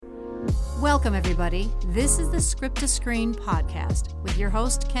Welcome, everybody. This is the Script to Screen podcast with your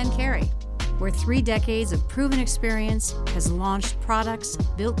host, Ken Carey, where 3 decades of proven experience has launched products,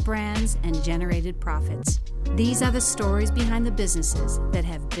 built brands, and generated profits. These are the stories behind the businesses that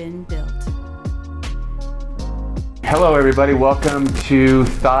have been built. Hello, everybody. Welcome to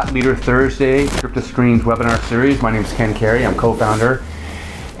Thought Leader Thursday, Script to Screen's webinar series. My name is Ken Carey. I'm co-founder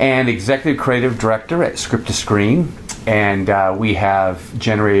and executive creative director at Script to Screen. And we have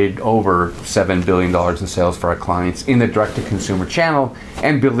generated over $7 billion in sales for our clients in the direct-to-consumer channel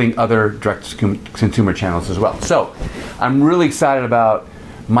and building other direct-to-consumer channels as well. So I'm really excited about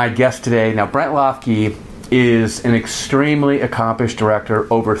my guest today. Now, Brent Loefke is an extremely accomplished director,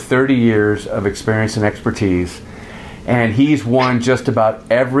 over 30 years of experience and expertise. And he's won just about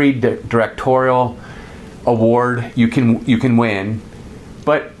every directorial award you can win.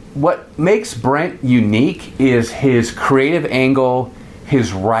 But what makes Brent unique is his creative angle,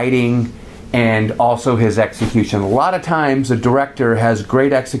 his writing, and also his execution. A lot of times a director has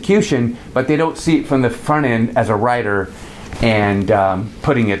great execution, but they don't see it from the front end as a writer and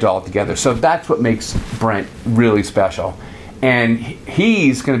putting it all together. So that's what makes Brent really special. And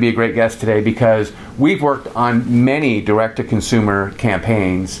he's going to be a great guest today because we've worked on many direct-to-consumer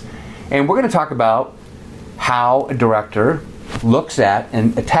campaigns, and we're going to talk about how a director looks at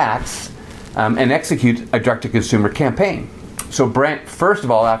and attacks and executes a direct-to-consumer campaign. So Brent, first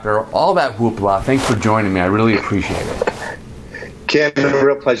of all, after all that hoopla, thanks for joining me. I really appreciate it. Ken, a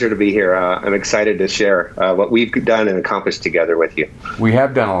real pleasure to be here. I'm excited to share what we've done and accomplished together with you. We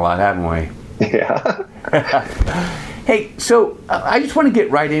have done a lot, haven't we? Yeah. Hey, so I just want to get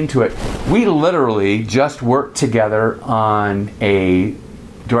right into it. We literally just worked together on a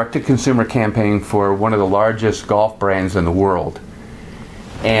direct-to-consumer campaign for one of the largest golf brands in the world,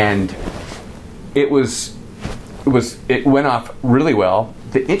 and it went off really well.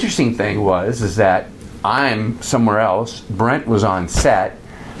 The interesting thing is that I'm somewhere else. Brent was on set,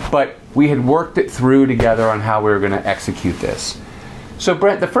 but we had worked it through together on how we were going to execute this. So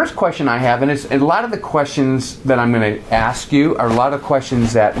Brent, the first question I have, and a lot of the questions that I'm going to ask you are a lot of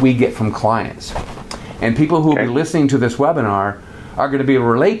questions that we get from clients, and people who will be listening to this webinar are going to be able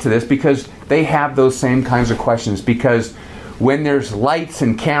to relate to this because they have those same kinds of questions. Because when there's lights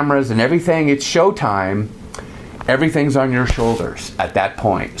and cameras and everything, it's showtime, everything's on your shoulders at that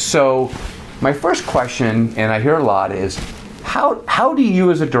point. So my first question, and I hear a lot, is how do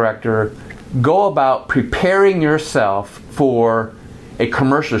you as a director go about preparing yourself for a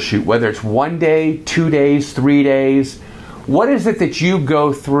commercial shoot, whether it's 1 day, 2 days, 3 days? What is it that you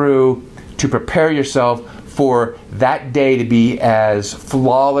go through to prepare yourself for that day to be as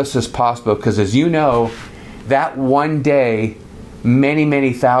flawless as possible? Because as you know, that one day,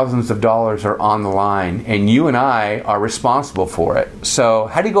 many thousands of dollars are on the line, and you and I are responsible for it. So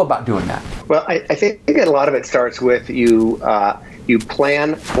how do you go about doing that? Well, I think a lot of it starts with you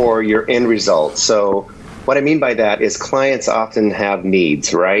plan for your end result. So what I mean by that is clients often have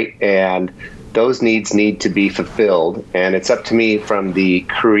needs, right? And those needs need to be fulfilled, and it's up to me from the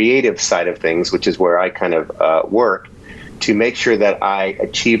creative side of things, which is where I kind of work, to make sure that I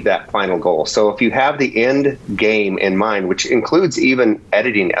achieve that final goal. So if you have the end game in mind, which includes even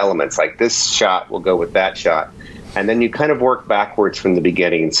editing elements, like this shot will go with that shot, and then you kind of work backwards from the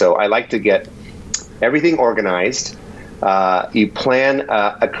beginning. So I like to get everything organized. You plan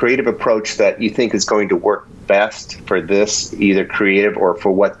a creative approach that you think is going to work best for this, either creative or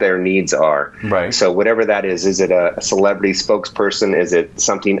for what their needs are. Right. So whatever that is it a celebrity spokesperson? Is it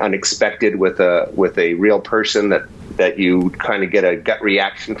something unexpected with a real person that you kind of get a gut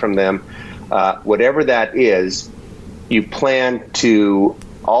reaction from them? Whatever that is, you plan to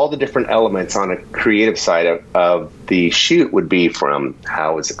all the different elements on a creative side of the shoot would be from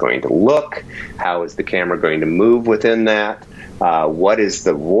how is it going to look, how is the camera going to move within that, what is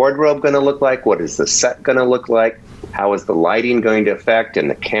the wardrobe going to look like, what is the set going to look like, how is the lighting going to affect and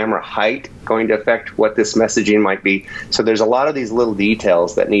the camera height going to affect what this messaging might be. So there's a lot of these little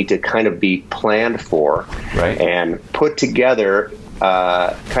details that need to kind of be planned for, right, and put together.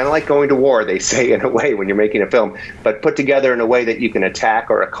 Kind of like going to war, they say, in a way, when you're making a film, but put together in a way that you can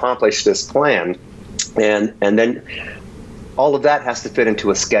attack or accomplish this plan. And then all of that has to fit into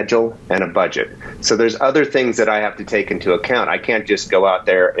a schedule and a budget. So there's other things that I have to take into account. I can't just go out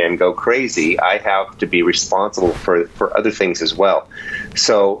there and go crazy. I have to be responsible for other things as well.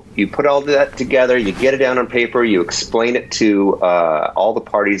 So you put all that together, you get it down on paper, you explain it to all the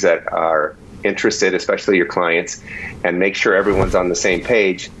parties that are interested, especially your clients, and make sure everyone's on the same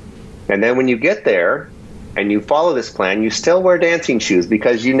page. And then when you get there and you follow this plan, you still wear dancing shoes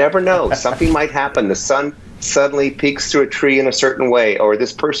because you never know. Something might happen. The sun suddenly peeks through a tree in a certain way, or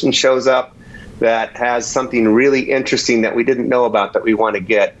this person shows up that has something really interesting that we didn't know about that we want to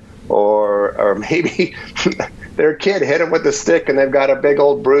get, or maybe their kid hit them with a stick and they've got a big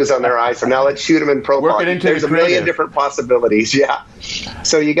old bruise on their eye, so now let's shoot them in profile. There's a million different possibilities, yeah.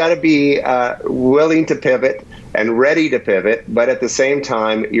 So you got to be willing to pivot and ready to pivot, but at the same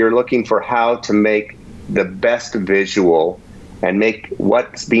time, you're looking for how to make the best visual and make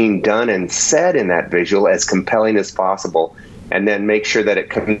what's being done and said in that visual as compelling as possible, and then make sure that it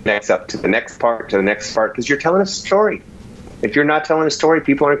connects up to the next part, because you're telling a story. If you're not telling a story,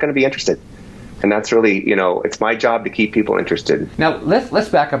 people aren't going to be interested. And that's really, it's my job to keep people interested. Now, let's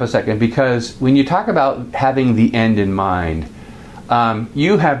back up a second, because when you talk about having the end in mind,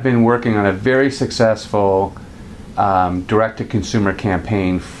 you have been working on a very successful direct-to-consumer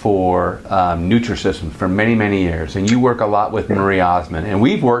campaign for Nutrisystem for many, many years. And you work a lot with Marie Osmond, and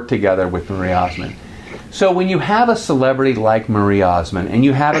we've worked together with Marie Osmond. So when you have a celebrity like Marie Osmond and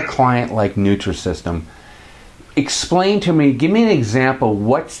you have a client like Nutrisystem, explain to me, give me an example,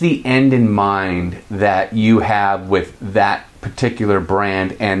 what's the end in mind that you have with that particular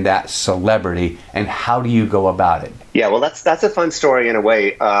brand and that celebrity, and how do you go about it? Yeah, well, that's a fun story in a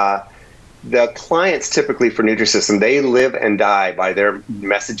way. The clients typically for Nutrisystem, they live and die by their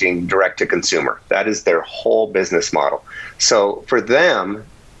messaging direct to consumer. That is their whole business model. So for them,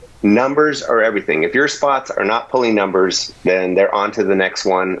 numbers are everything. If your spots are not pulling numbers, then they're on to the next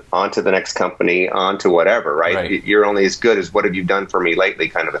one, on to the next company, on to whatever, right? You're only as good as what have you done for me lately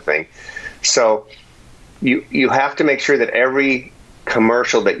kind of a thing. So you have to make sure that every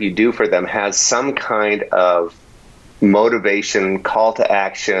commercial that you do for them has some kind of motivation, call to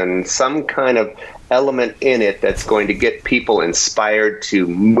action, some kind of element in it that's going to get people inspired to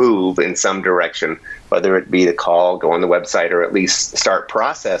move in some direction, whether it be to call, go on the website, or at least start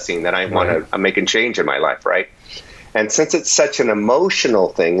processing that I'm making change in my life, right? And since it's such an emotional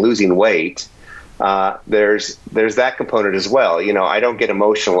thing, losing weight, there's that component as well. I don't get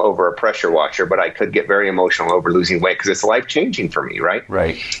emotional over a pressure washer, but I could get very emotional over losing weight because it's life-changing for me, right?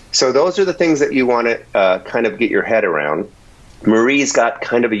 Right. So those are the things that you want to kind of get your head around. Marie's got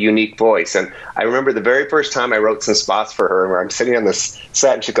kind of a unique voice, and I remember the very first time I wrote some spots for her, where I'm sitting on this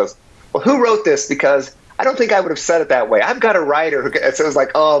set, and she goes, "Well, who wrote this? Because I don't think I would have said it that way. I've got a writer." So it was like,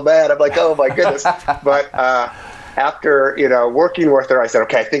 oh, man. I'm like, oh, my goodness. But after, working with her, I said,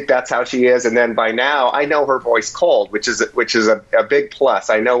 okay, I think that's how she is. And then by now, I know her voice cold, which is a big plus.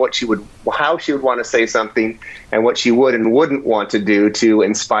 I know how she would want to say something and what she would and wouldn't want to do to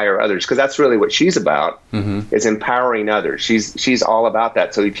inspire others, because that's really what she's about, is empowering others. She's all about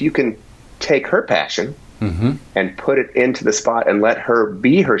that. So if you can take her passion and put it into the spot and let her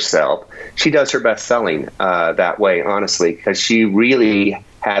be herself, she does her best selling that way, honestly, because she really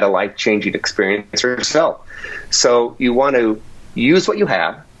had a life-changing experience herself. So you want to use what you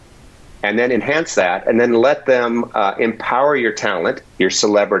have and then enhance that, and then let them empower your talent, your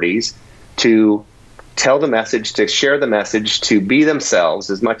celebrities, to tell the message, to share the message, to be themselves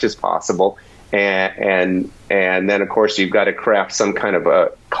as much as possible. And then, of course, you've got to craft some kind of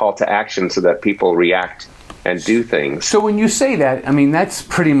a call to action so that people react and do things. So when you say that, I mean, that's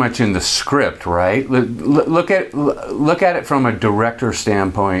pretty much in the script, right? Look at it from a director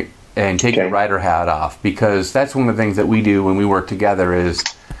standpoint and take your writer hat off, because that's one of the things that we do when we work together is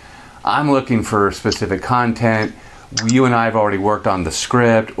I'm looking for specific content. You and I have already worked on the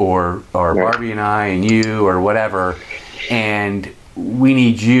script, or Barbie and I and you, or whatever, and we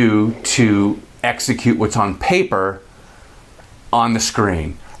need you to execute what's on paper on the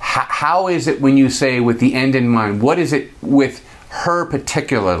screen. How is it when you say with the end in mind? What is it with her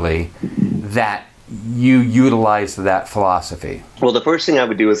particularly that you utilize that philosophy? Well, the first thing I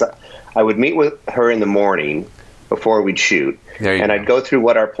would do is I would meet with her in the morning before we'd shoot, and I'd go through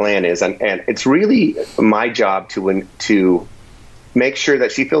what our plan is, and it's really my job to make sure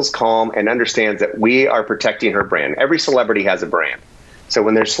that she feels calm and understands that we are protecting her brand. Every celebrity has a brand. So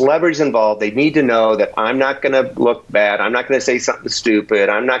when there's celebrities involved, they need to know that I'm not going to look bad. I'm not going to say something stupid.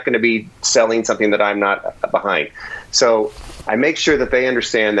 I'm not going to be selling something that I'm not behind. So I make sure that they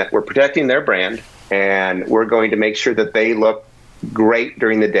understand that we're protecting their brand, and we're going to make sure that they look great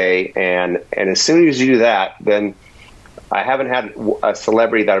during the day. And as soon as you do that, then I haven't had a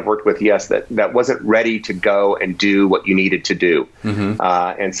celebrity that I've worked with, that wasn't ready to go and do what you needed to do.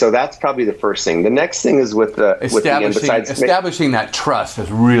 And so that's probably the first thing. The next thing is with the establishing that trust is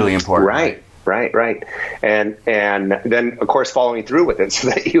really important. Right. And then, of course, following through with it so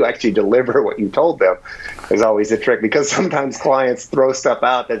that you actually deliver what you told them is always a trick, because sometimes clients throw stuff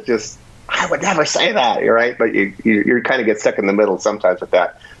out that just, I would never say that, right? But you kind of get stuck in the middle sometimes with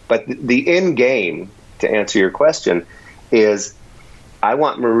that. But the end game to answer your question, is I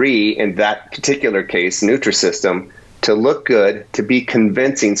want Marie, in that particular case, Nutrisystem, to look good, to be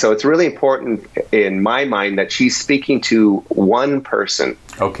convincing. So it's really important in my mind that she's speaking to one person.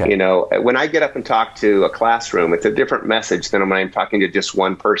 Okay. You know, when I get up and talk to a classroom, it's a different message than when I'm talking to just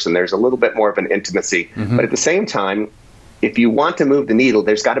one person. There's a little bit more of an intimacy. But at the same time, if you want to move the needle,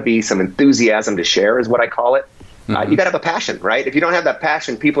 there's got to be some enthusiasm to share, is what I call it. You got to have a passion, right? If you don't have that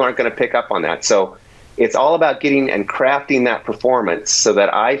passion, people aren't going to pick up on that. So it's all about getting and crafting that performance so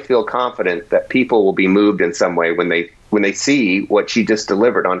that I feel confident that people will be moved in some way when they see what she just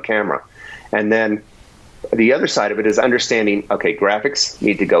delivered on camera. And then the other side of it is understanding, okay, graphics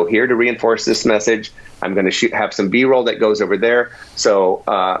need to go here to reinforce this message. I'm going to have some B-roll that goes over there. So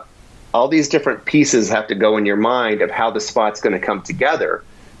all these different pieces have to go in your mind of how the spot's going to come together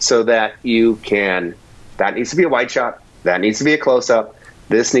so that you can, that needs to be a wide shot, that needs to be a close-up,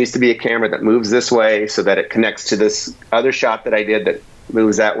 this needs to be a camera that moves this way so that it connects to this other shot that I did that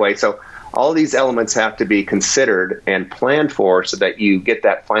moves that way. So all these elements have to be considered and planned for so that you get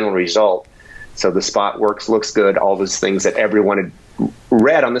that final result. So the spot works, looks good, all those things that everyone had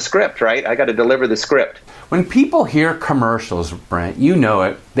read on the script, right? I got to deliver the script. When people hear commercials, Brent, you know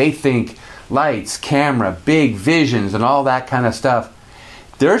it, they think lights, camera, big visions, and all that kind of stuff.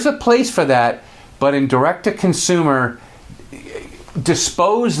 There's a place for that, but in direct-to-consumer,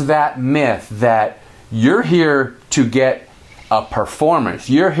 dispose that myth that you're here to get a performance.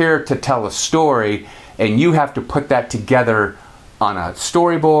 You're here to tell a story, and you have to put that together on a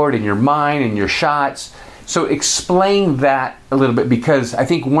storyboard in your mind and your shots. So explain that a little bit, because I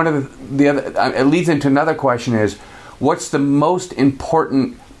think one of the other, it leads into another question is, what's the most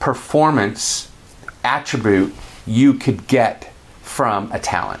important performance attribute you could get from a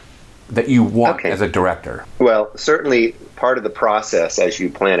talent that you want as a director? Well, certainly part of the process as you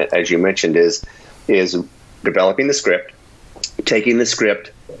plan it, as you mentioned, is developing the script, taking the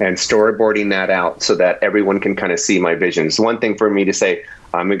script and storyboarding that out so that everyone can kind of see my vision. It's one thing for me to say,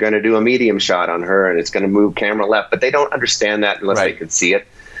 I'm going to do a medium shot on her and it's going to move camera left, but they don't understand that unless they could see it.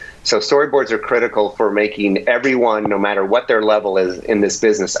 So storyboards are critical for making everyone, no matter what their level is in this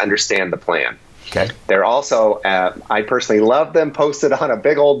business, understand the plan. Okay. They're also, I personally love them posted on a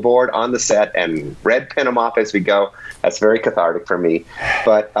big old board on the set and red pin them off as we go. That's very cathartic for me.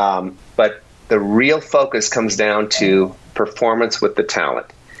 But the real focus comes down to performance with the talent.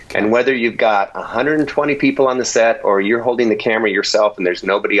 Okay. And whether you've got 120 people on the set or you're holding the camera yourself and there's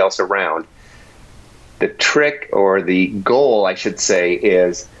nobody else around, the trick or the goal, I should say,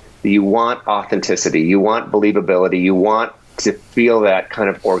 is you want authenticity. You want believability. You want to feel that kind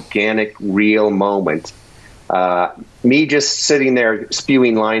of organic, real moment. Me just sitting there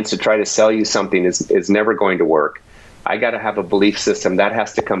spewing lines to try to sell you something is never going to work. I got to have a belief system that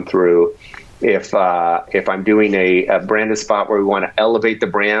has to come through. If I'm doing a branded spot where we want to elevate the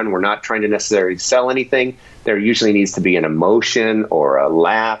brand, we're not trying to necessarily sell anything. There usually needs to be an emotion or a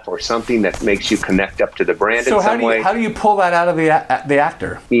laugh or something that makes you connect up to the brand in some way. So how do you pull that out of the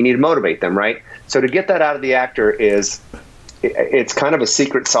actor? You need to motivate them, right? So to get that out of the actor it's kind of a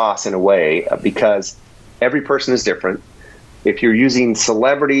secret sauce in a way, because every person is different. If you're using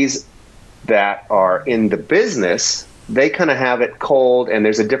celebrities that are in the business, they kind of have it cold, and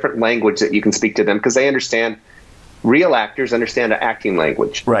there's a different language that you can speak to them because they understand. Real actors understand the acting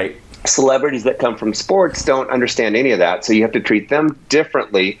language. Right. Celebrities that come from sports don't understand any of that, so you have to treat them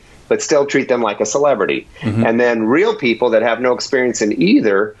differently, but still treat them like a celebrity. Mm-hmm. And then real people that have no experience in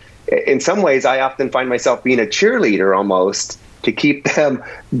either, in some ways, I often find myself being a cheerleader almost to keep them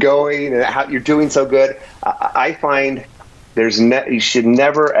going and how you're doing so good. I find you should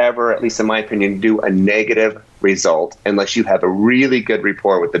never, ever, at least in my opinion, do a negative result unless you have a really good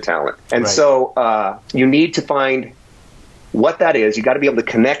rapport with the talent. And so you need to find what that is. You got to be able to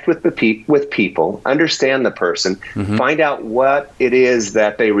connect with people, understand the person, find out what it is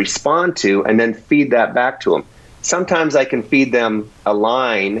that they respond to, and then feed that back to them. Sometimes I can feed them a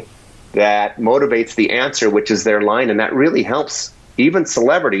line that motivates the answer, which is their line, and that really helps. Even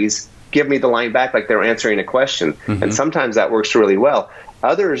celebrities give me the line back like they're answering a question, and sometimes that works really well.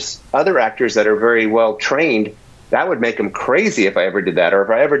 Other actors that are very well trained, that would make them crazy if I ever did that, or if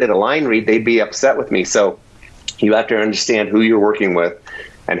I ever did a line read, they'd be upset with me. So you have to understand who you're working with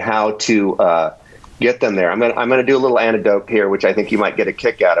and how to get them there. I'm gonna do a little anecdote here, which I think you might get a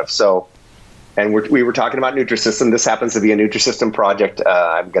kick out of. So. And we were talking about Nutrisystem. This happens to be a Nutrisystem project,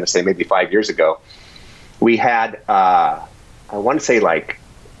 I'm going to say maybe 5 years ago. We had, I want to say like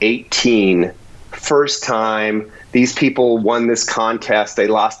 18 first time. These people won this contest. They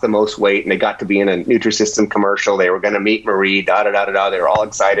lost the most weight, and they got to be in a Nutrisystem commercial. They were going to meet Marie, da-da-da-da-da. They were all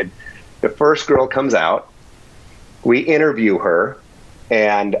excited. the first girl comes out. We interview her,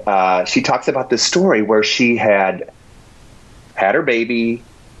 and she talks about this story where she had her baby,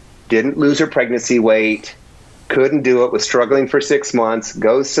 didn't lose her pregnancy weight, couldn't do it, was struggling for 6 months,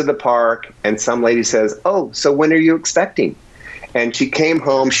 goes to the park, and some lady says, "Oh, so when are you expecting?" And she came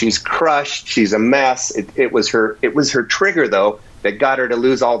home, she's crushed, she's a mess. It was her trigger, though, that got her to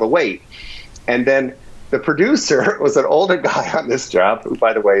lose all the weight. And then the producer was an older guy on this job, who,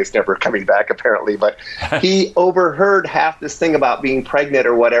 by the way, is never coming back, apparently, but he overheard half this thing about being pregnant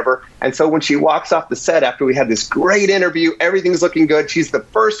or whatever. And so when she walks off the set after we had this great interview, everything's looking good, she's the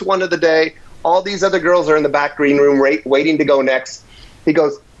first one of the day, all these other girls are in the back green room waiting to go next. He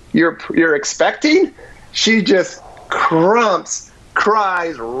goes, You're expecting? She just crumps,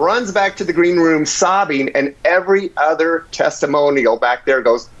 cries, runs back to the green room sobbing, and every other testimonial back there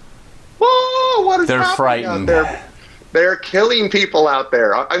goes, "Whoa, what is They're happening frightened. out there? They're killing people out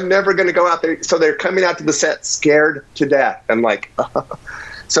there. I'm never going to go out there." So they're coming out to the set scared to death. I'm like,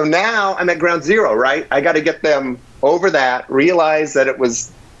 so now I'm at ground zero, right? I got to get them over that, realize that it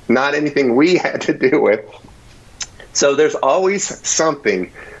was not anything we had to do with. So there's always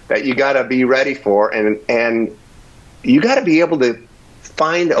something that you got to be ready for, and you got to be able to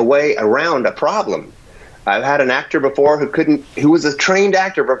find a way around a problem. I've had an actor before who was a trained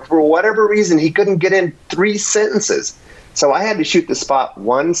actor, but for whatever reason, he couldn't get in 3 sentences. So I had to shoot the spot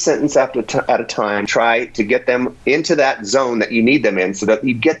 1 sentence at a time, try to get them into that zone that you need them in so that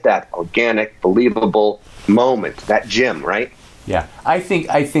you get that organic, believable moment, that gem, right? Yeah, I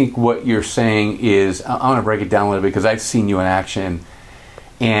think what you're saying is, I want to break it down a little bit because I've seen you in action,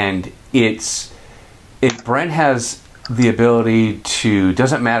 and Brent has the ability to,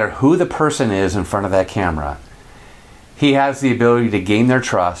 doesn't matter who the person is in front of that camera, he has the ability to gain their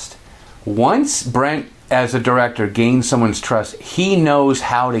trust. Once Brent, as a director, gains someone's trust, he knows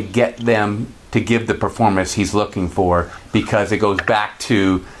how to get them to give the performance he's looking for, because it goes back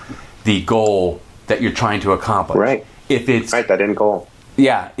to the goal that you're trying to accomplish. Right. If it's right, that end goal.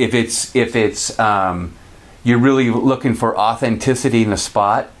 Yeah, if it's you're really looking for authenticity in the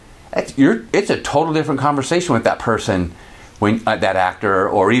spot, it's a total different conversation with that person, when that actor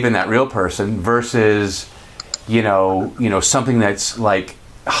or even that real person, versus something that's like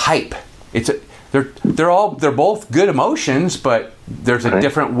hype. They're both good emotions, but there's a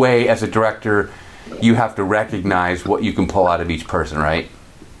different way as a director you have to recognize what you can pull out of each person, right?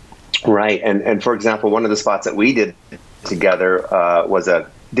 Right, and for example, one of the spots that we did together was a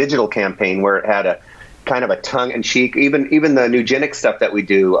digital campaign where it had a kind of a tongue-in-cheek, even the Nugenic stuff that we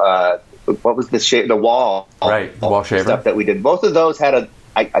do. What was the wall? Right, the wall shaver stuff that we did. Both of those had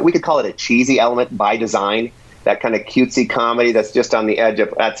we could call it a cheesy element by design, that kind of cutesy comedy that's just on the edge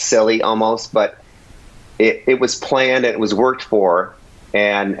of that's silly almost, but it was planned and it was worked for,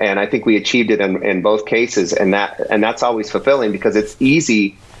 and I think we achieved it in both cases, and that's always fulfilling, because it's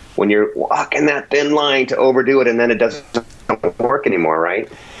easy when you're walking that thin line to overdo it and then it doesn't work anymore, right?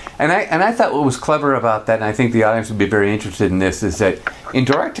 And I thought what was clever about that, and I think the audience would be very interested in this, is that in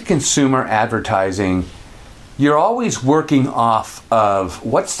direct-to-consumer advertising, you're always working off of,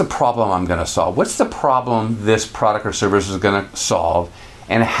 what's the problem I'm going to solve? What's the problem this product or service is going to solve?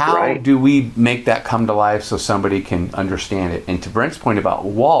 And how do we make that come to life so somebody can understand it? And to Brent's point about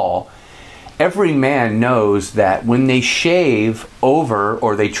wall, every man knows that when they shave over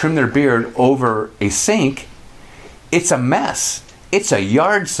or they trim their beard over a sink, it's a mess. It's a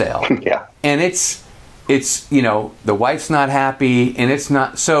yard sale. Yeah. And it's the wife's not happy, and it's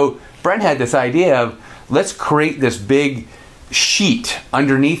not. So Brent had this idea of, let's create this big sheet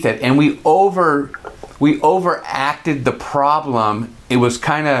underneath it, and we overacted the problem. It was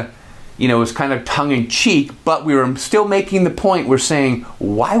kind of tongue in cheek, but we were still making the point. We're saying,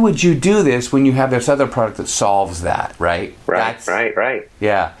 why would you do this when you have this other product that solves that, right? Right.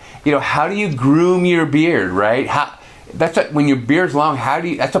 Yeah. How do you groom your beard, right? When your beard's long,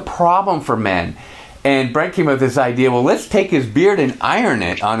 that's a problem for men. And Brent came up with this idea, well, let's take his beard and iron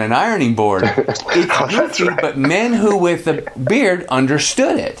it on an ironing board. It's goofy, right. But men who with a beard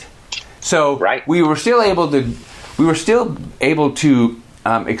understood it. So we were still able to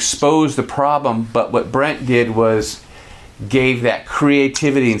expose the problem, but what Brent did was gave that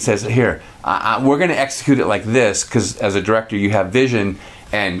creativity and says, here, we're going to execute it like this, because as a director you have vision,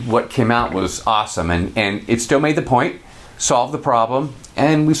 and what came out was awesome, and it still made the point, solved the problem,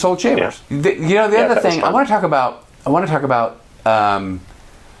 and we sold shavers. Yeah. The other thing I want to talk about,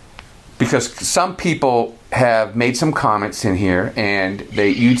 because some people have made some comments in here, and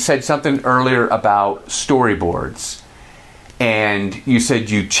you said something earlier about storyboards, and you said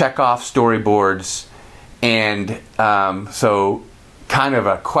you check off storyboards, and so kind of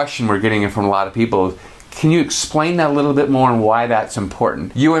a question we're getting from a lot of people. Can you explain that a little bit more and why that's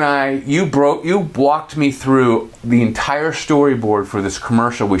important? You and I, you walked me through the entire storyboard for this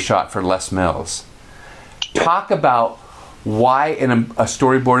commercial we shot for Les Mills. Talk about why a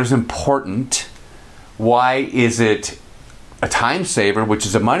storyboard is important. Why is it a time saver, which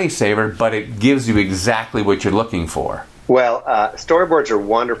is a money saver, but it gives you exactly what you're looking for? Well, storyboards are a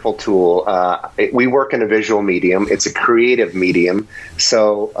wonderful tool. We work in a visual medium. It's a creative medium.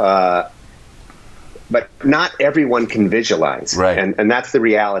 So, but not everyone can visualize. Right. And that's the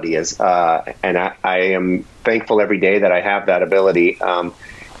reality is, and I am thankful every day that I have that ability.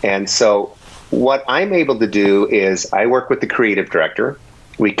 And so what I'm able to do is I work with the creative director.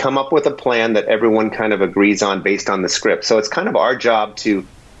 We come up with a plan that everyone kind of agrees on based on the script. So it's kind of our job to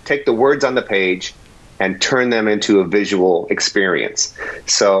take the words on the page and turn them into a visual experience.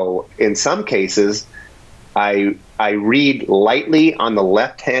 So in some cases, I read lightly on the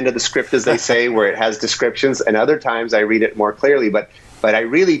left hand of the script, as they say, where it has descriptions, and other times I read it more clearly. But I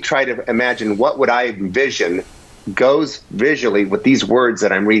really try to imagine what would I envision goes visually with these words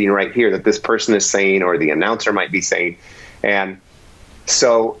that I'm reading right here that this person is saying or the announcer might be saying. And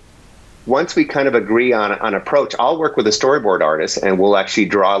so once we kind of agree on an approach, I'll work with a storyboard artist and we'll actually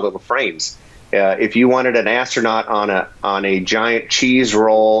draw little frames. If you wanted an astronaut on a giant cheese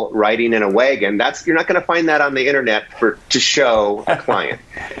roll riding in a wagon, you're not going to find that on the internet to show a client.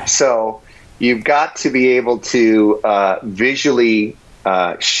 So you've got to be able to visually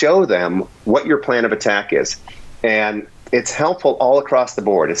show them what your plan of attack is. And it's helpful all across the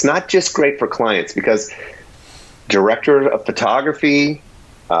board. It's not just great for clients because director of photography,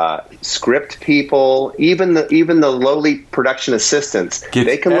 script people, even the lowly production assistants,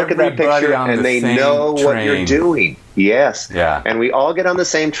 they can look at that picture and they know what you're doing. Yes. Yeah. And we all get on the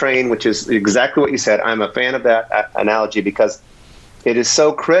same train, which is exactly what you said. I'm a fan of that analogy because it is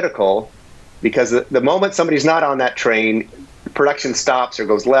so critical, because the moment somebody's not on that train, production stops or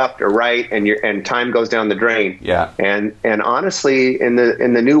goes left or right, and time goes down the drain. Yeah. And honestly, in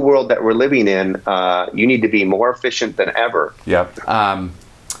the new world that we're living in, you need to be more efficient than ever. Yep.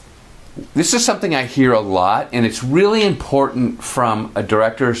 This is something I hear a lot, and it's really important from a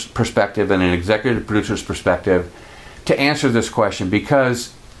director's perspective and an executive producer's perspective to answer this question,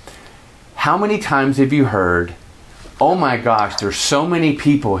 because how many times have you heard, oh my gosh, there's so many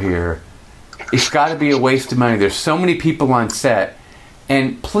people here, it's got to be a waste of money, there's so many people on set,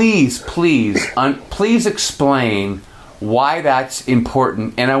 and please explain why that's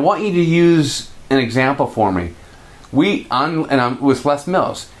important. And I want you to use an example for me. I'm with Les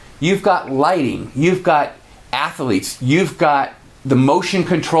Mills. You've got lighting, you've got athletes, you've got the motion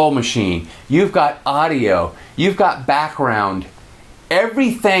control machine, you've got audio, you've got background.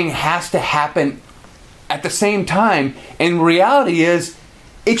 Everything has to happen at the same time, and reality is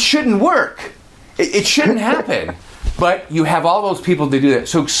it shouldn't work. It shouldn't happen. But you have all those people to do that.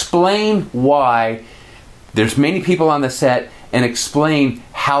 So explain why there's many people on the set, and explain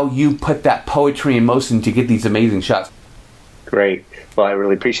how you put that poetry in motion to get these amazing shots. Great. Well, I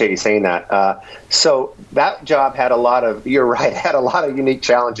really appreciate you saying that. So that job had you're right, had a lot of unique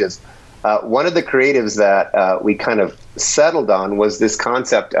challenges. One of the creatives that we kind of settled on was this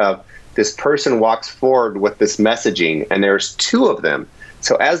concept of this person walks forward with this messaging, and there's two of them.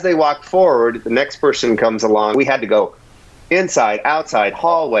 So as they walk forward, the next person comes along. We had to go inside, outside,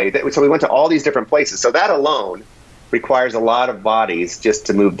 hallway. So we went to all these different places. So that alone requires a lot of bodies just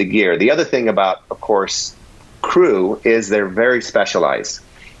to move the gear. The other thing about, of course, crew is they're very specialized.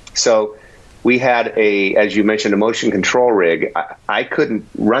 So we had as you mentioned, a motion control rig. I couldn't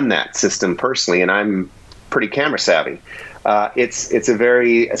run that system personally, and I'm pretty camera savvy. It's a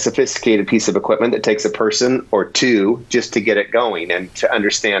very sophisticated piece of equipment that takes a person or two just to get it going and to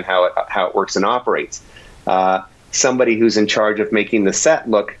understand how it works and operates. Somebody who's in charge of making the set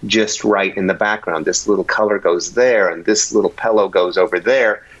look just right in the background. This little color goes there, and this little pillow goes over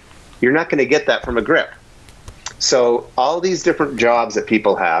there. You're not going to get that from a grip. So all these different jobs that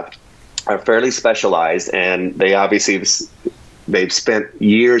people have are fairly specialized, and they've spent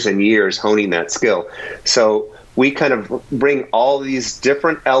years and years honing that skill. So we kind of bring all these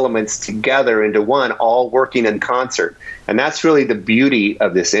different elements together into one, all working in concert. And that's really the beauty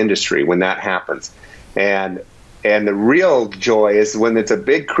of this industry when that happens. And the real joy is when it's a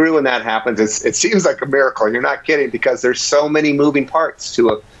big crew and that happens. It seems like a miracle. You're not kidding, because there's so many moving parts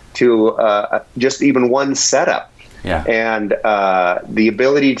to just even one setup. Yeah. And the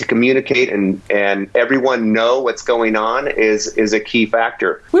ability to communicate and everyone know what's going on is a key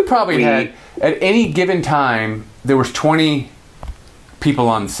factor. We probably had, at any given time, there was 20 people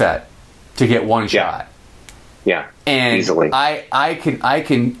on set to get one shot. Yeah, and easily. I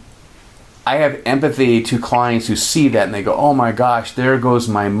have empathy to clients who see that and they go, oh my gosh, there goes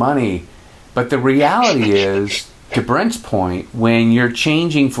my money. But the reality is, to Brent's point, when you're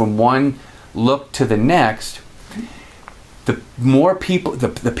changing from one look to the next, the more people,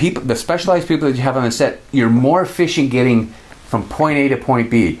 the specialized people that you have on the set, you're more efficient getting from point A to point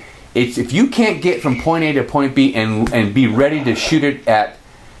B. It's if you can't get from point A to point B and be ready to shoot it at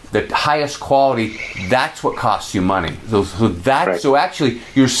the highest quality, that's what costs you money. So actually,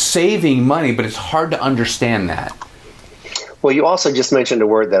 you're saving money, but it's hard to understand that. Well, you also just mentioned a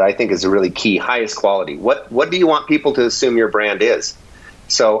word that I think is a really key: highest quality. What do you want people to assume your brand is?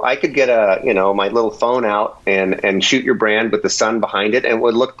 So I could get my little phone out and shoot your brand with the sun behind it, and it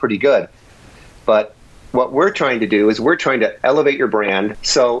would look pretty good. But what we're trying to do is we're trying to elevate your brand.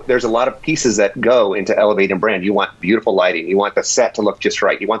 So there's a lot of pieces that go into elevating brand. You want beautiful lighting. You want the set to look just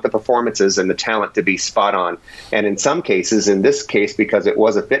right. You want the performances and the talent to be spot on. And in some cases, in this case, because it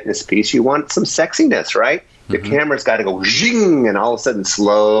was a fitness piece, you want some sexiness, right? The camera's got to go zing, and all of a sudden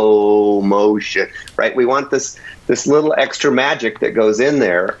slow motion, right? We want this little extra magic that goes in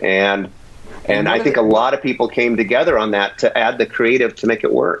there. And I think a lot of people came together on that to add the creative to make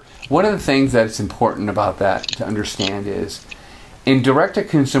it work. One of the things that's important about that to understand is in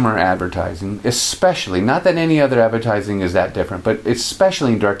direct-to-consumer advertising, especially, not that any other advertising is that different, but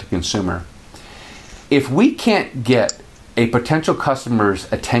especially in direct-to-consumer, if we can't get a potential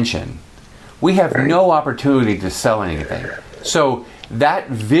customer's attention, we have no opportunity to sell anything. So that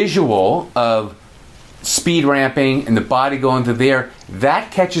visual of speed ramping and the body going through there,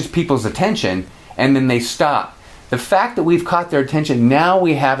 that catches people's attention, and then they stop. The fact that we've caught their attention, now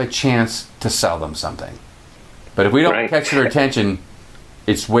we have a chance to sell them something. But if we don't catch their attention,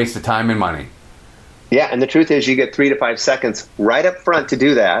 it's a waste of time and money. Yeah, and the truth is you get 3 to 5 seconds right up front to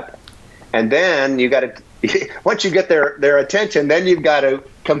do that. And then you got to, once you get their attention, then you've got to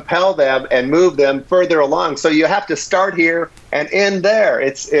compel them and move them further along. So you have to start here and end there.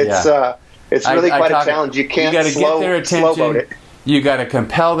 It's really quite a challenge. You can't slow boat it. You got to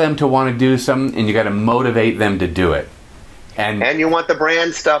compel them to want to do something, and you got to motivate them to do it. And you want the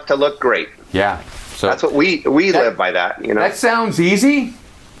brand stuff to look great. Yeah. So that's what we live by that, That sounds easy.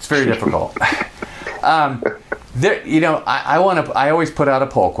 It's very difficult. I always put out a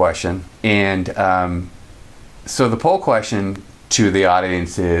poll question, and so the poll question to the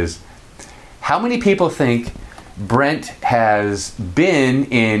audience is, how many people think Brent has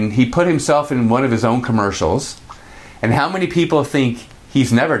he put himself in one of his own commercials? And how many people think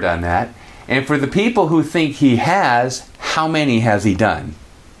he's never done that? And for the people who think he has, how many has he done?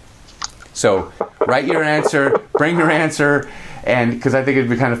 So write your answer, bring your answer, and because I think it'd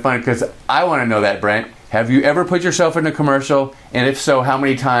be kind of fun, because I want to know that, Brent. Have you ever put yourself in a commercial? And if so, how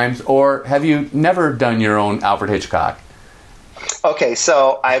many times? Or have you never done your own Alfred Hitchcock? Okay,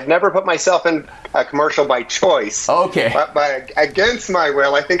 so I've never put myself in a commercial by choice. Okay. But against my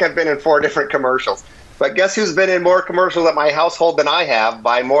will, I think I've been in 4 different commercials. But guess who's been in more commercials at my household than I have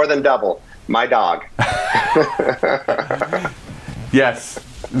by more than double? My dog. Yes.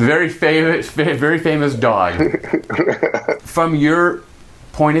 Very famous dog. From your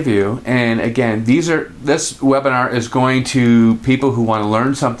point of view, and again, this webinar is going to people who want to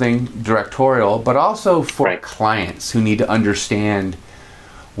learn something directorial, but also for clients who need to understand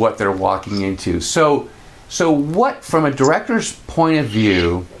what they're walking into. So what, from a director's point of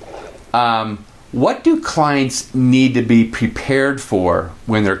view, what do clients need to be prepared for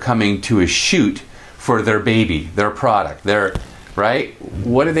when they're coming to a shoot for their baby, their product, right?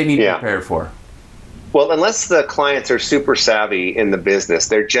 What do they need to be prepared for? Well, unless the clients are super savvy in the business,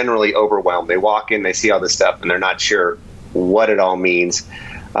 they're generally overwhelmed. They walk in, they see all this stuff, and they're not sure what it all means.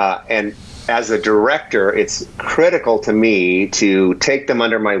 And as a director, it's critical to me to take them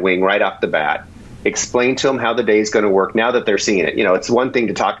under my wing right off the bat, explain to them how the day is going to work now that they're seeing it. It's one thing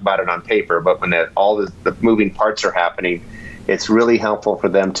to talk about it on paper, but when all the moving parts are happening, it's really helpful for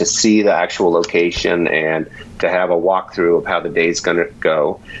them to see the actual location and to have a walkthrough of how the day is going to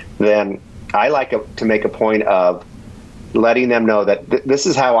go. Then I like to make a point of letting them know that this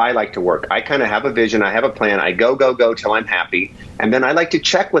is how I like to work. I kind of have a vision. I have a plan. I go till I'm happy. And then I like to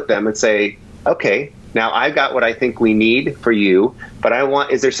check with them and say, okay, now I've got what I think we need for you, but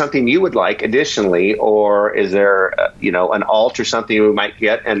is there something you would like additionally, or is there, an alt or something we might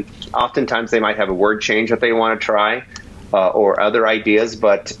get? And oftentimes they might have a word change that they want to try or other ideas.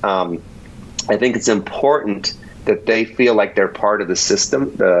 But I think it's important that they feel like they're part of the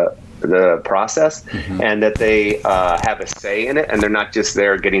system, the process, and that they have a say in it, and they're not just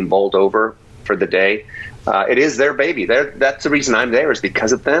there getting bowled over for the day. It is their baby. That's the reason I'm there, is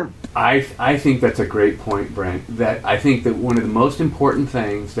because of them. I think that's a great point, Brent. That I think that one of the most important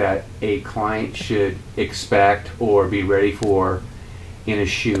things that a client should expect or be ready for in a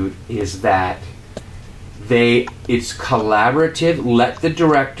shoot is that it's collaborative. Let the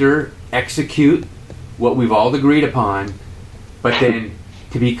director execute what we've all agreed upon, but then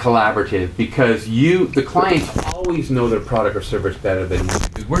to be collaborative, because the clients always know their product or service better than you,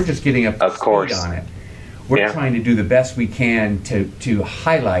 because we're just getting up to speed on it. We're trying to do the best we can to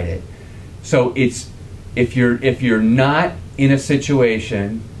highlight it. So if you're not in a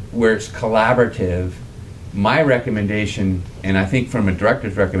situation where it's collaborative, my recommendation, and I think from a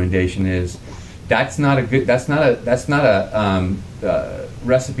director's recommendation, is that's not a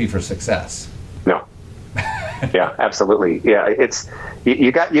recipe for success. No. Yeah, absolutely. Yeah, it's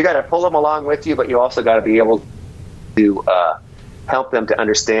you got to pull them along with you, but you also got to be able to help them to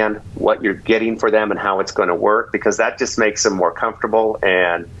understand what you're getting for them and how it's going to work, because that just makes them more comfortable.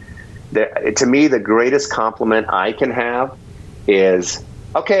 And to me, the greatest compliment I can have is,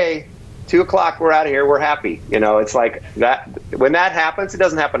 okay, 2:00, we're out of here, we're happy. It's like that. When that happens, it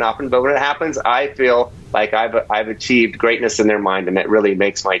doesn't happen often, but when it happens, I feel like I've achieved greatness in their mind, and that really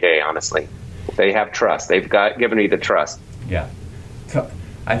makes my day, honestly. They have trust. They've given me the trust. Yeah.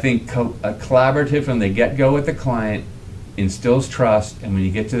 I think a collaborative from the get-go with the client instills trust, and when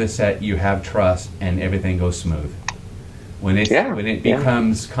you get to the set, you have trust, and everything goes smooth. When it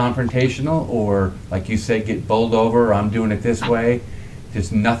becomes confrontational, or like you say, get bowled over, or I'm doing it this way,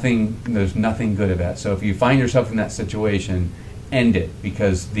 there's nothing good of that. So if you find yourself in that situation, end it,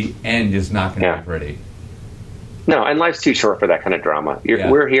 because the end is not going to be pretty. No, and life's too short for that kind of drama.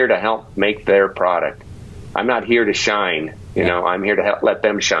 We're here to help make their product. I'm not here to shine. I'm here to help let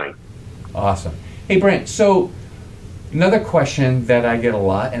them shine. Awesome. Hey, Brent, so another question that I get a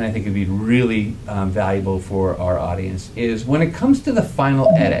lot, and I think it'd be really valuable for our audience, is when it comes to the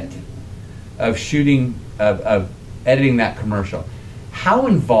final edit of shooting, of editing that commercial, how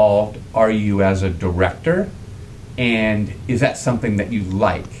involved are you as a director, and is that something that you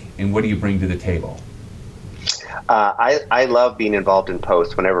like, and what do you bring to the table? I love being involved in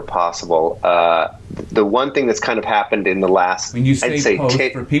post whenever possible. The one thing that's kind of happened in the last... When you say post,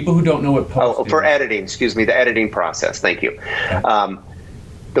 for people who don't know what post is... for editing, excuse me, the editing process, thank you. Okay.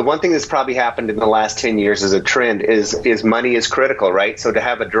 The one thing that's probably happened in the last 10 years as a trend is money is critical, right? So to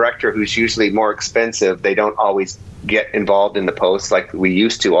have a director who's usually more expensive, they don't always get involved in the post like we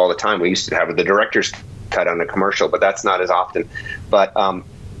used to all the time. We used to have the director's cut on a commercial, but that's not as often. But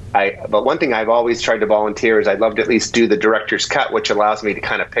one thing I've always tried to volunteer is I'd love to at least do the director's cut, which allows me to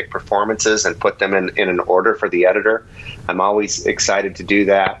kind of pick performances and put them in an order for the editor. I'm always excited to do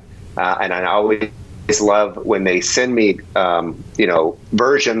that. And I always love when they send me,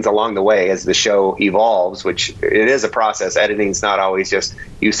 versions along the way as the show evolves, which it is a process. Editing's not always just,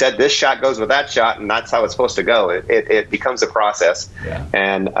 you said this shot goes with that shot and that's how it's supposed to go. It becomes a process. Yeah.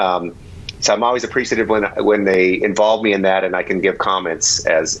 And, so I'm always appreciative when they involve me in that, and I can give comments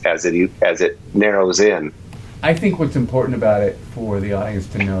as it narrows in. I think what's important about it for the audience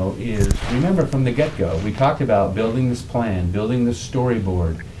to know is, remember from the get-go, we talked about building this plan, building this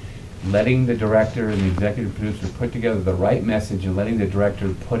storyboard, letting the director and the executive producer put together the right message, and letting the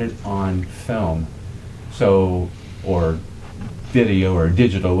director put it on film, or video or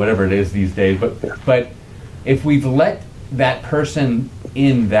digital, whatever it is these days. But if we've let that person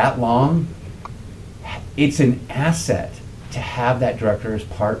in that long, it's an asset to have that director as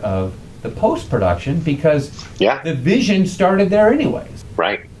part of the post-production, because the vision started there anyways.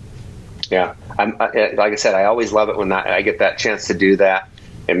 Right. Yeah. Like I said, I always love it when I get that chance to do that.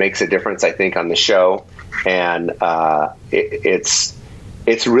 It makes a difference, I think, on the show. And it's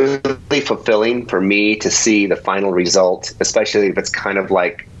really fulfilling for me to see the final result, especially if it's kind of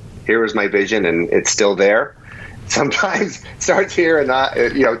like, here was my vision and it's still there. Sometimes it starts here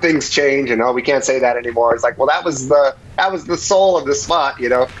and things change and we can't say that anymore. It's like, well, that was the soul of the spot.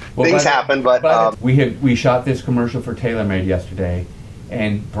 Things happen, but we shot this commercial for TaylorMade yesterday,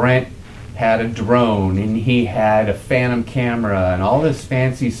 and Brent had a drone and he had a Phantom camera and all this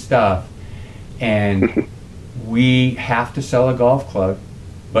fancy stuff, and we have to sell a golf club,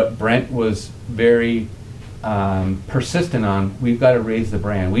 but Brent was very persistent on, we've got to raise the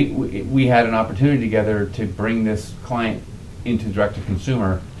brand. We had an opportunity together to bring this client into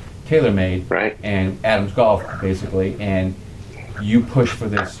direct-to-consumer, TaylorMade, right, and Adams Golf, basically, and you push for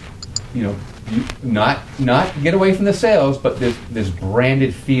this, you not get away from the sales, but this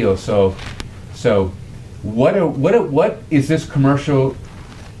branded feel. So what is this commercial?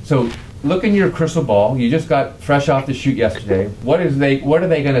 So look in your crystal ball. You just got fresh off the shoot yesterday. What are they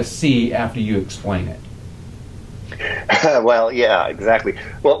going to see after you explain it? Well, yeah, exactly.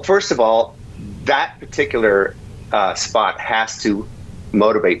 Well, first of all, that particular spot has to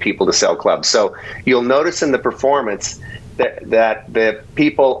motivate people to sell clubs. So you'll notice in the performance that the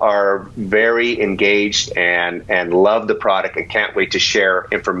people are very engaged and love the product and can't wait to share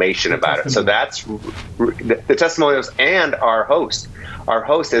information about it. So that's the testimonials, and our host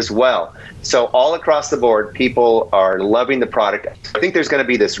as well. So all across the board, people are loving the product. I think there's going to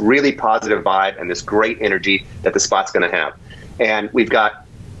be this really positive vibe and this great energy that the spot's going to have. And we've got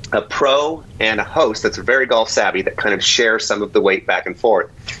a pro and a host that's very golf savvy that kind of share some of the weight back and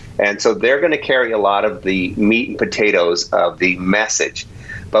forth. And so they're going to carry a lot of the meat and potatoes of the message.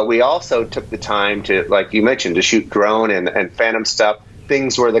 But we also took the time to, like you mentioned, to shoot drone and phantom stuff,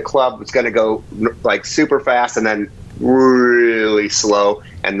 things where the club was going to go like super fast and then really slow,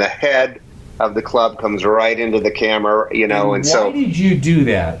 and the head of the club comes right into the camera, you know. And so why did you do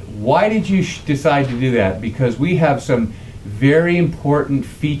that? Why did you decide to do that? Because we have some very important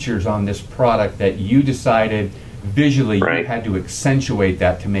features on this product that you decided visually you had to accentuate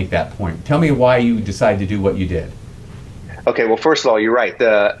that to make that point. Tell me why you decided to do what you did. Okay, well, first of all, you're right.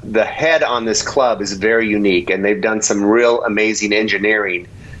 The head on this club is very unique, and they've done some real amazing engineering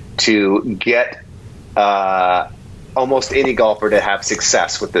to get almost any golfer to have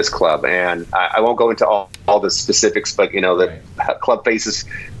success with this club. And I won't go into all the specifics, but you know, the club face is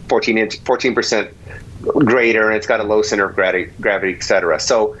 14% greater, and it's got a low center of gravity, etc.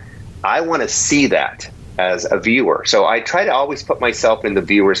 So I want to see that as a viewer. So I try to always put myself in the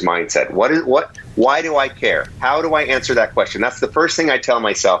viewer's mindset. Why do I care? How do I answer that question? That's the first thing I tell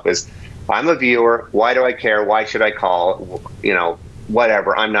myself is, I'm a viewer. Why do I care? Why should I call? You know,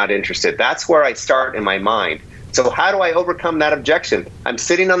 whatever. I'm not interested. That's where I start in my mind. So how do I overcome that objection? I'm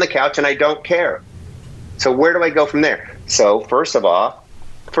sitting on the couch and I don't care. So where do I go from there? So first off,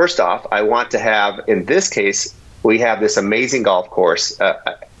 I want to have, in this case, we have this amazing golf course.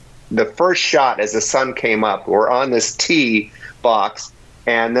 The first shot as the sun came up, we're on this tee box,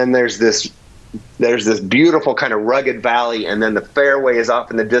 and then there's this beautiful kind of rugged valley, and then the fairway is off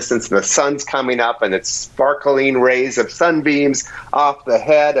in the distance, and the sun's coming up, and it's sparkling rays of sunbeams off the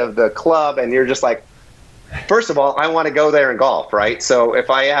head of the club, and you're just like, first of all, I want to go there and golf, right? So if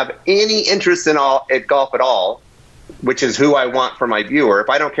I have any interest at golf at all, which is who I want for my viewer, if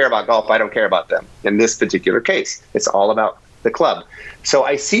I don't care about golf, I don't care about them. In this particular case, it's all about the club. So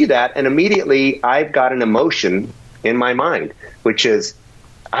I see that, and immediately I've got an emotion in my mind, which is,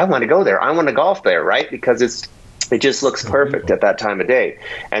 I want to go there. I want to golf there, right? Because it just looks perfect at that time of day.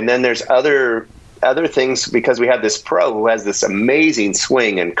 And then there's other things, because we have this pro who has this amazing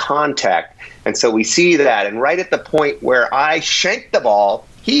swing and contact. And so we see that, and right at the point where I shank the ball,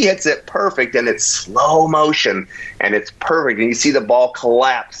 he hits it perfect, and it's slow motion, and it's perfect. And you see the ball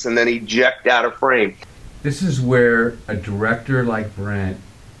collapse and then eject out of frame. This is where a director like Brent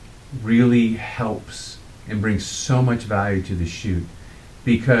really helps and brings so much value to the shoot,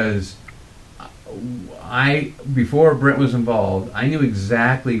 because before Brent was involved, I knew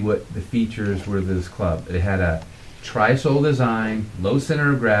exactly what the features were of this club. It had a tri-sole design, low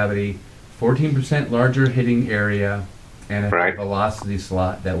center of gravity, 14% larger hitting area, and a velocity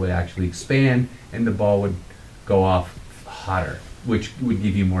slot that would actually expand, and the ball would go off hotter, which would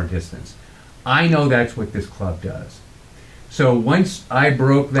give you more distance. I know that's what this club does. So once I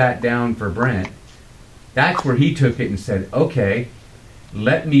broke that down for Brent, that's where he took it and said, okay,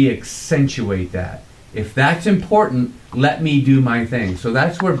 let me accentuate that. If that's important, let me do my thing. So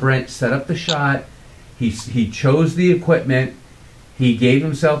that's where Brent set up the shot. He chose the equipment. He gave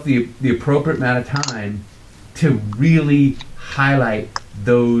himself the appropriate amount of time to really highlight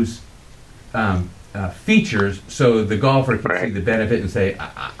those features, so the golfer can see the benefit and say,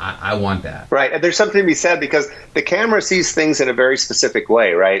 I want that. Right, and there's something to be said, because the camera sees things in a very specific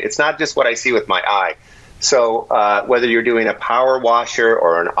way, right? It's not just what I see with my eye. So whether you're doing a power washer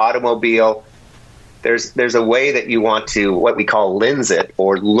or an automobile, there's a way that you want to, what we call lens it,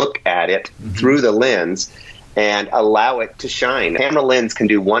 or look at it through the lens and allow it to shine. Camera lens can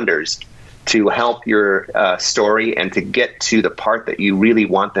do wonders to help your story and to get to the part that you really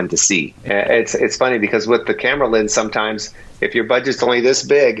want them to see. It's funny, because with the camera lens, sometimes if your budget's only this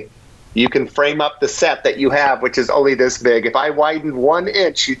big, you can frame up the set that you have, which is only this big. If I widened 1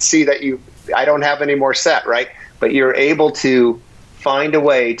 inch, you'd see that I don't have any more set, right? But you're able to find a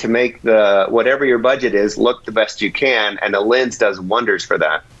way to make whatever your budget is look the best you can, and the lens does wonders for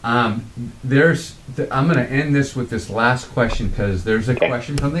that. I'm going to end this with this last question, because there's a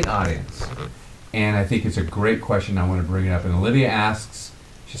question from the audience, and I think it's a great question. I want to bring it up. And Olivia asks,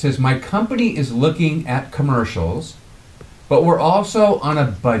 She says, my company is looking at commercials, but we're also on a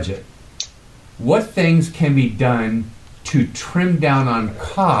budget. What things can be done to trim down on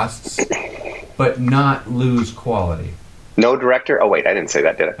costs but not lose quality? No director? Oh, wait, I didn't say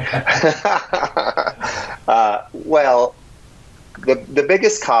that, did I? Well, the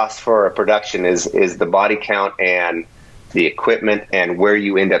biggest cost for a production is the body count and the equipment and where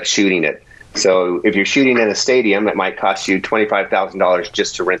you end up shooting it. So if you're shooting in a stadium, it might cost you $25,000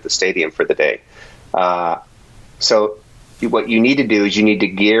 just to rent the stadium for the day. So what you need to do is you need to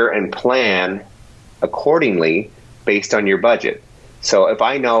gear and plan accordingly based on your budget. So if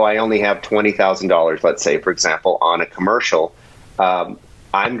I know I only have $20,000, let's say, for example, on a commercial, I'm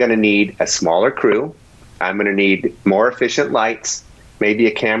going to need a smaller crew. I'm going to need more efficient lights, maybe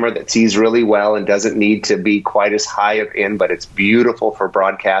a camera that sees really well and doesn't need to be quite as high of end, but it's beautiful for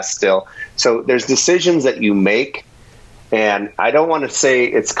broadcast still. So there's decisions that you make, and I don't want to say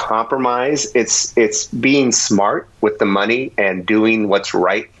it's compromise. It's being smart with the money and doing what's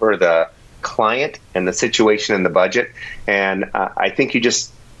right for the client and the situation and the budget. And I think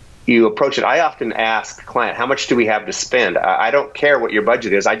you approach it. I often ask the client, how much do we have to spend? I don't care what your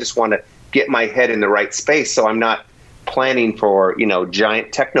budget is. I just want to get my head in the right space, so I'm not planning for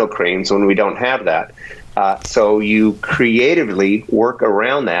giant techno cranes when we don't have that. So you creatively work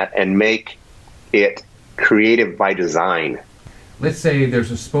around that and make it creative by design. Let's say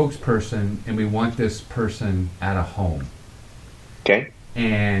there's a spokesperson and we want this person at a home. Okay.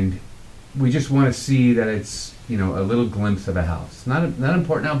 And we just want to see that it's a little glimpse of a house. Not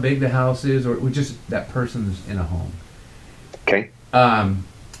important how big the house is, or just that person's in a home. Okay.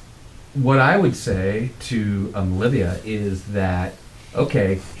 What I would say to Olivia is that,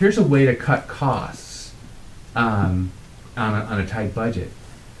 okay, here's a way to cut costs on a tight budget.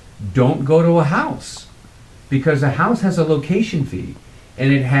 Don't go to a house, because a house has a location fee,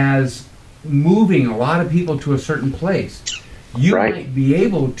 and it has moving a lot of people to a certain place. You Right. might be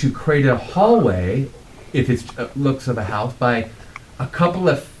able to create a hallway, if it looks of a house, by a couple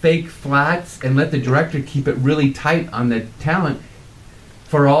of fake flats and let the director keep it really tight on the talent.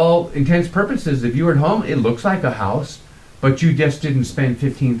 For all intents and purposes, if you were at home, it looks like a house, but you just didn't spend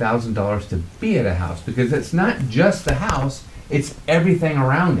 $15,000 to be at a house, because it's not just the house, it's everything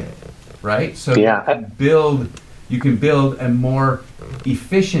around it, right? So Yeah. you can build a more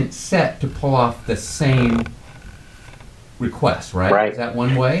efficient set to pull off the same request, right? Right. Is that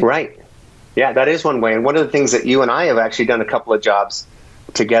one way? Right. Yeah, that is one way. And one of the things that you and I have actually done a couple of jobs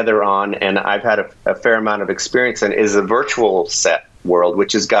together on, and I've had a fair amount of experience in, is the virtual set world,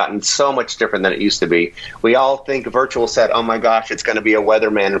 which has gotten so much different than it used to be. We all think a virtual set, oh my gosh, it's going to be a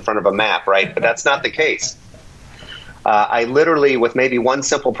weatherman in front of a map, right? But that's not the case. I literally, with maybe one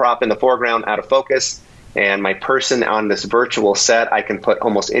simple prop in the foreground out of focus, and my person on this virtual set, I can put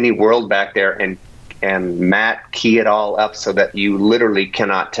almost any world back there and matte key it all up so that you literally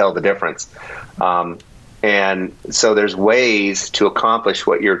cannot tell the difference. And so there's ways to accomplish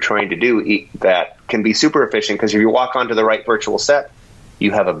what you're trying to do that can be super efficient, because if you walk onto the right virtual set,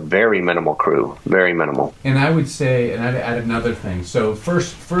 you have a very minimal crew, very minimal. And I would say, and I'd add another thing. So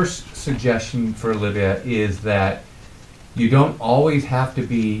first suggestion for Olivia is that you don't always have to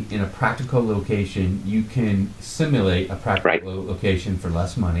be in a practical location. You can simulate a practical location for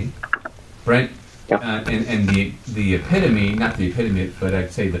less money. Brent, and the epitome, not the epitome, but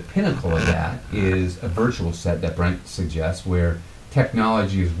I'd say the pinnacle of that is a virtual set that Brent suggests, where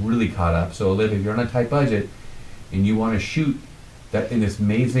technology is really caught up. So Olivia, if you're on a tight budget and you want to shoot that in this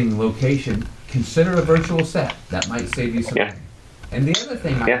amazing location, consider a virtual set. That might save you some money. And the other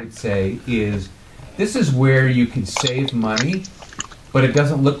thing I would say is, this is where you can save money, but it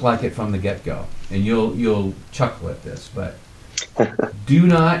doesn't look like it from the get-go. And you'll chuckle at this, but do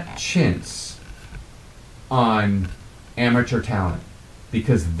not chintz on amateur talent,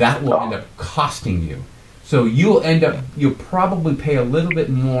 because that will end up costing you. So you'll probably pay a little bit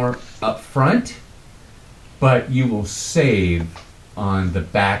more up front, but you will save on the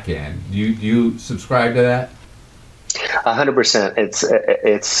back end. Do you subscribe to that? 100%.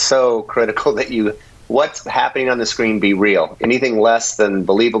 It's so critical that what's happening on the screen be real. Anything less than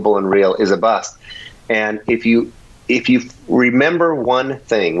believable and real is a bust. And if you remember one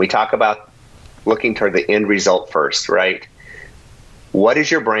thing, we talk about looking toward the end result first, right? What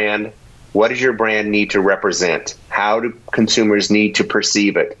is your brand? What does your brand need to represent? How do consumers need to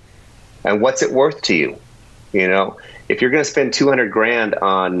perceive it? And what's it worth to you? If you're going to spend $200,000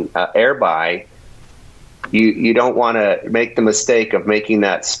 on air buy, you don't want to make the mistake of making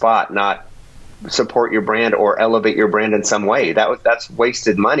that spot not support your brand or elevate your brand in some way. That's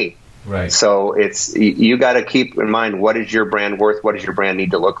wasted money. Right. So you got to keep in mind, what is your brand worth? What does your brand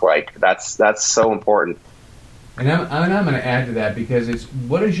need to look like? That's so important. And I'm going to add to that, because it's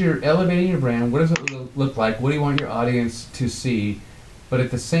what is your elevating your brand? What does it look like? What do you want your audience to see? But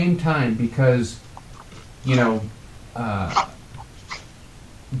at the same time, because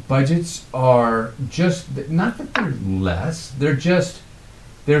budgets are just not that they're less. They're just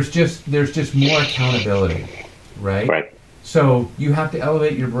there's just more accountability, right? Right. So you have to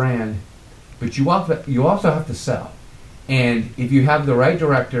elevate your brand, but you also have to sell. And if you have the right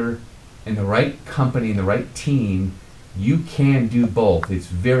director and the right company and the right team, you can do both. It's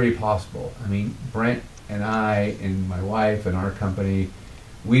very possible. I mean, Brent and I and my wife and our company,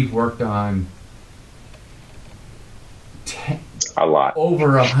 we've worked on a lot,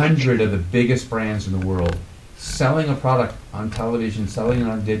 over 100 of the biggest brands in the world, selling a product on television, selling it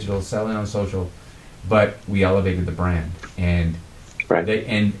on digital, selling on social, but we elevated the brand. And right.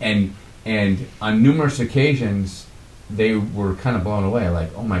 and on numerous occasions, they were kind of blown away, like,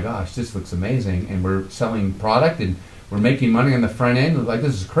 oh my gosh, this looks amazing, and we're selling product and we're making money on the front end, like,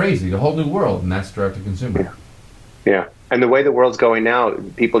 this is crazy, a whole new world. And that's direct to consumer. Yeah. And the way the world's going now,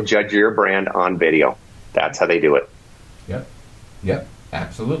 people judge your brand on video. That's how they do it. Yep,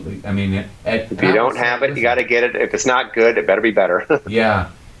 absolutely. I mean, if you don't have it, you got to get it. If it's not good, it better be better. Yeah.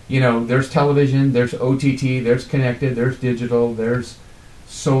 There's television, there's OTT, there's connected, there's digital, there's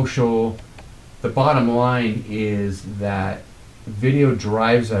social. The bottom line is that video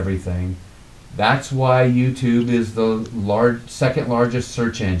drives everything. That's why YouTube is the second largest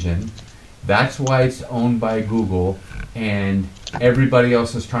search engine. That's why it's owned by Google, and everybody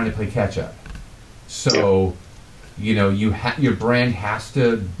else is trying to play catch up. So, your brand has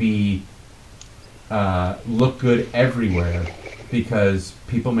to be look good everywhere, because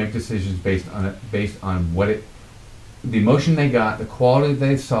people make decisions based on the emotion they got, the quality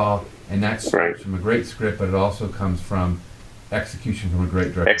they saw, and that's right. From a great script, but it also comes from execution from a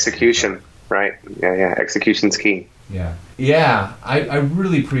great director. Execution, right? Yeah. Execution's key. Yeah. I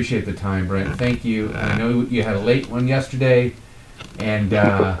really appreciate the time, Brent. Thank you. I know you had a late one yesterday, and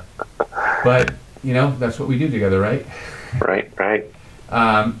but that's what we do together, right? Right.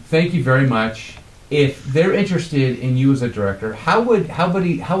 Thank you very much. If they're interested in you as a director, how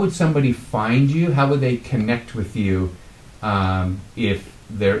would somebody find you? How would they connect with you if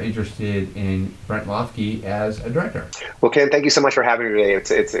they're interested in Brent Loefke as a director? Well, Ken, thank you so much for having me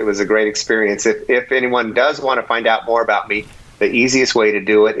today. It was a great experience. If anyone does want to find out more about me, the easiest way to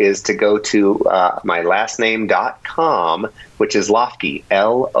do it is to go to mylastname.com, which is Loefke,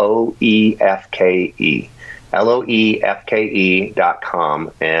 Loefke.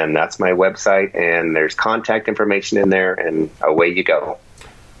 Loefke.com, and that's my website, and there's contact information in there, and away you go.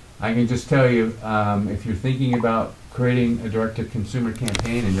 I can just tell you, if you're thinking about creating a direct-to-consumer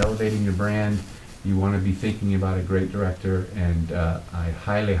campaign and elevating your brand, you want to be thinking about a great director, and I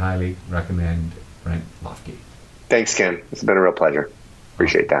highly, highly recommend Brent Loefke. Thanks, Ken. It's been a real pleasure.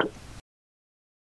 Appreciate that.